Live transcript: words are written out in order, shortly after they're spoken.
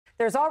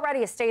there's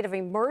already a state of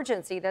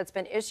emergency that's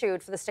been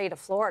issued for the state of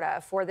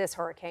Florida for this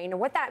hurricane. And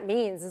what that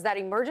means is that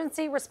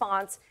emergency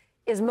response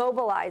is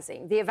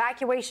mobilizing. The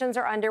evacuations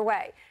are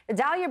underway.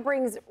 Idalia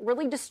brings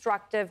really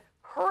destructive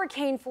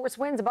hurricane force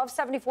winds above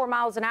 74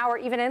 miles an hour,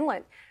 even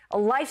inland. A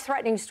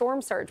life-threatening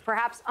storm surge,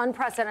 perhaps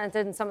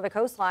unprecedented in some of the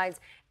coastlines,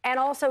 and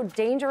also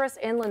dangerous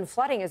inland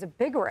flooding is a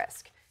big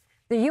risk.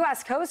 The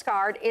U.S. Coast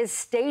Guard is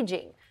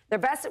staging. They're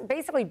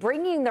basically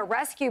bringing the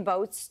rescue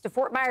boats to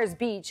Fort Myers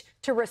Beach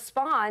to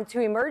respond to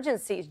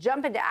emergencies,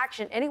 jump into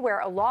action anywhere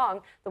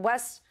along the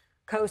west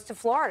coast of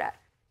Florida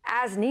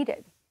as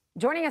needed.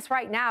 Joining us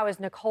right now is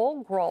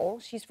Nicole Groll.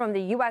 She's from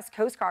the U.S.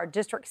 Coast Guard,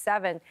 District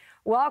 7.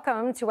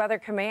 Welcome to Weather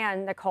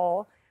Command,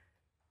 Nicole.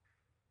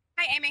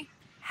 Hi, Amy.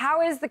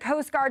 How is the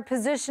Coast Guard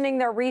positioning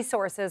their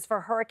resources for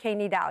Hurricane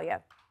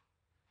Idalia?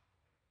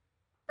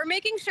 We're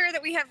making sure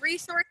that we have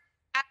resources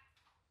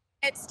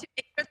to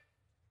make sure that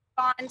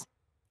we respond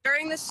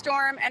during the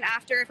storm and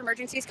after if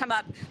emergencies come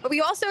up. But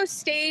we also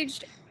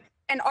staged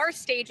and are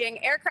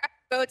staging aircraft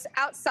boats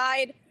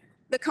outside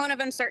the cone of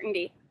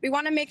uncertainty. We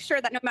want to make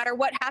sure that no matter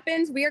what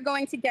happens, we are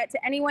going to get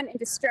to anyone in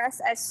distress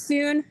as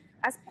soon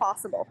as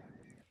possible.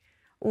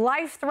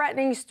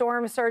 Life-threatening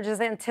storm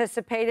surges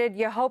anticipated.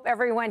 You hope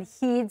everyone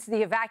heeds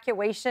the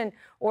evacuation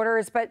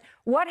orders. But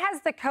what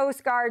has the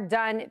Coast Guard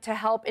done to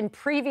help in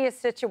previous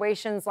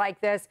situations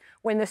like this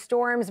when the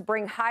storms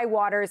bring high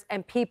waters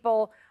and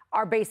people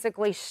are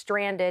basically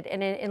stranded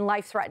in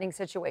life-threatening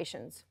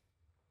situations?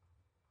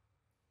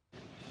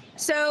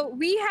 So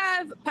we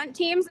have punt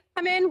teams that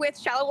come in with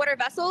shallow water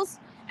vessels,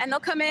 and they'll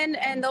come in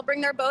and they'll bring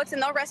their boats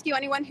and they'll rescue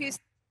anyone who's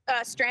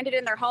stranded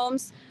in their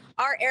homes.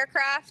 Our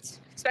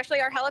aircraft,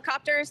 especially our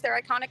helicopters, they're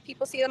iconic.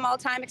 People see them all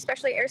the time,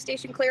 especially Air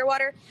Station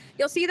Clearwater.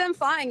 You'll see them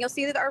flying. You'll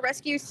see that our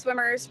rescue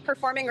swimmers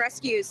performing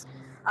rescues,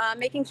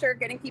 making sure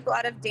getting people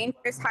out of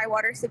dangerous high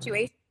water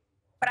situations.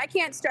 But I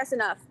can't stress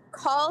enough,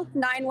 call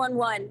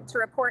 911 to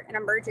report an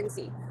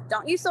emergency.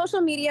 Don't use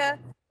social media.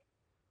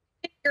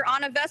 If you're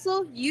on a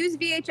vessel, use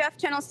VHF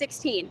channel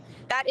 16.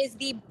 That is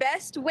the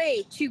best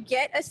way to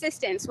get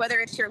assistance, whether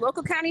it's your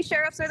local county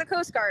sheriffs or the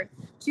Coast Guard,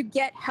 to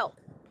get help.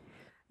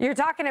 You're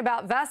talking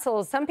about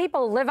vessels. Some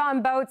people live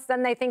on boats,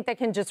 then they think they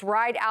can just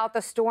ride out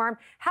the storm.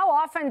 How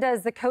often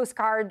does the Coast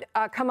Guard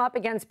come up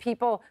against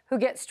people who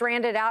get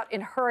stranded out in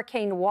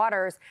hurricane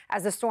waters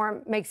as the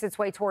storm makes its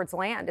way towards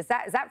land? Is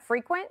that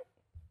frequent?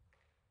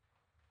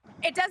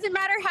 It doesn't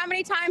matter how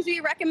many times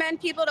we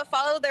recommend people to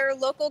follow their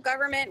local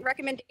government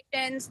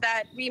recommendations,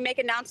 that we make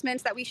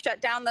announcements, that we shut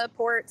down the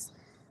ports.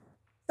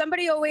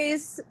 Somebody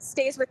always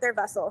stays with their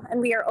vessel, and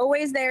we are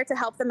always there to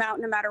help them out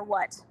no matter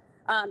what.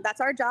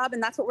 That's our job,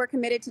 and that's what we're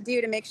committed to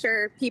do to make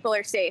sure people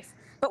are safe.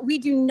 But we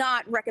do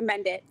not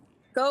recommend it.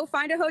 Go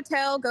find a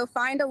hotel, go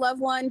find a loved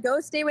one, go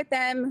stay with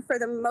them for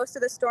the most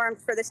of the storm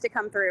for this to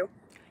come through.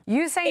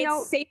 You say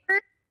it's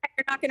safer.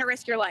 You're not going to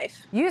risk your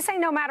life. You say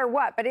no matter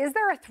what, but is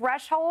there a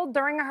threshold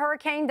during a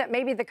hurricane that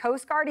maybe the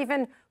Coast Guard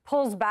even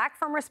pulls back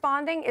from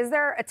responding? Is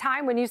there a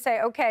time when you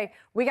say, okay,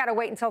 we got to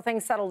wait until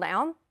things settle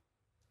down?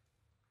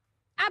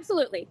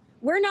 Absolutely.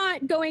 We're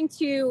not going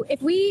to,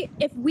 if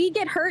we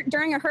get hurt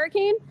during a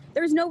hurricane,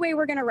 there's no way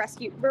we're going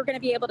to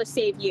be able to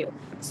save you.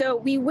 So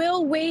we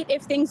will wait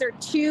if things are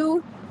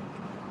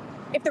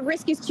if the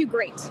risk is too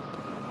great.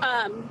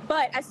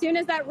 But as soon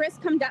as that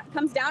risk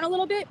comes down a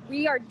little bit,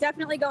 we are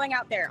definitely going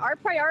out there. Our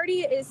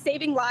priority is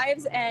saving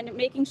lives and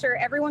making sure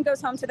everyone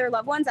goes home to their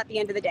loved ones at the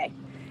end of the day.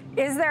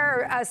 Is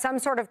there some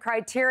sort of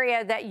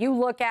criteria that you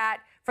look at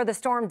for the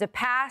storm to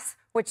pass,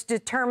 which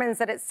determines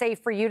that it's safe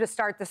for you to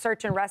start the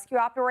search and rescue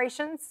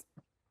operations?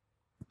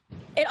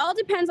 It all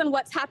depends on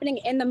what's happening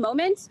in the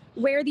moment,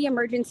 where the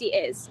emergency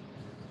is.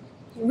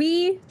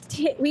 We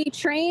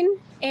train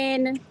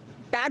in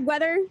bad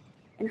weather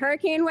and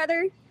hurricane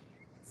weather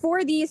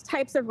for these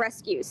types of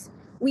rescues.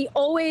 We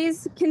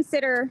always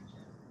consider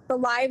the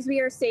lives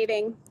we are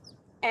saving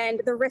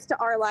and the risk to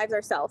our lives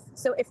ourselves.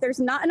 So if there's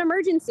not an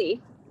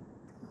emergency,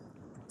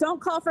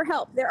 don't call for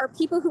help. There are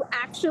people who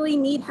actually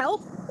need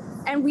help,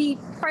 and we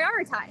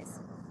prioritize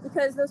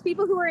because those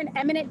people who are in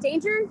imminent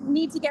danger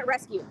need to get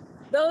rescued.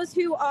 Those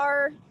who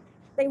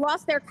they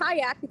lost their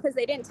kayak because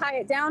they didn't tie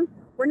it down,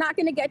 we're not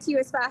going to get to you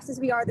as fast as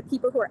we are the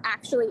people who are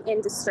actually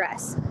in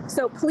distress.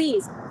 So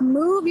please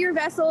move your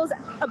vessels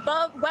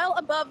well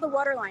above the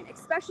waterline,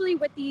 especially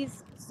with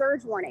these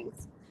surge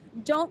warnings.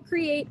 Don't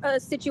create a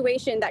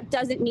situation that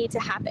doesn't need to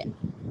happen.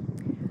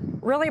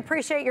 Really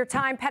appreciate your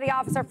time. Petty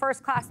Officer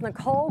First Class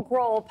Nicole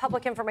Groll,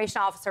 Public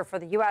Information Officer for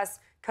the U.S.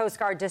 Coast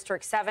Guard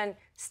District 7.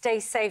 Stay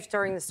safe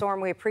during the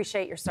storm. We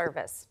appreciate your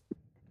service.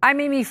 I'm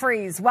Amy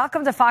Freeze.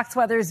 Welcome to Fox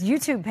Weather's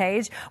YouTube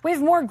page. We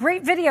have more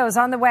great videos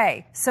on the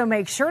way, so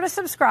make sure to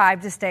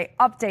subscribe to stay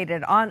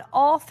updated on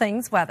all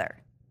things weather.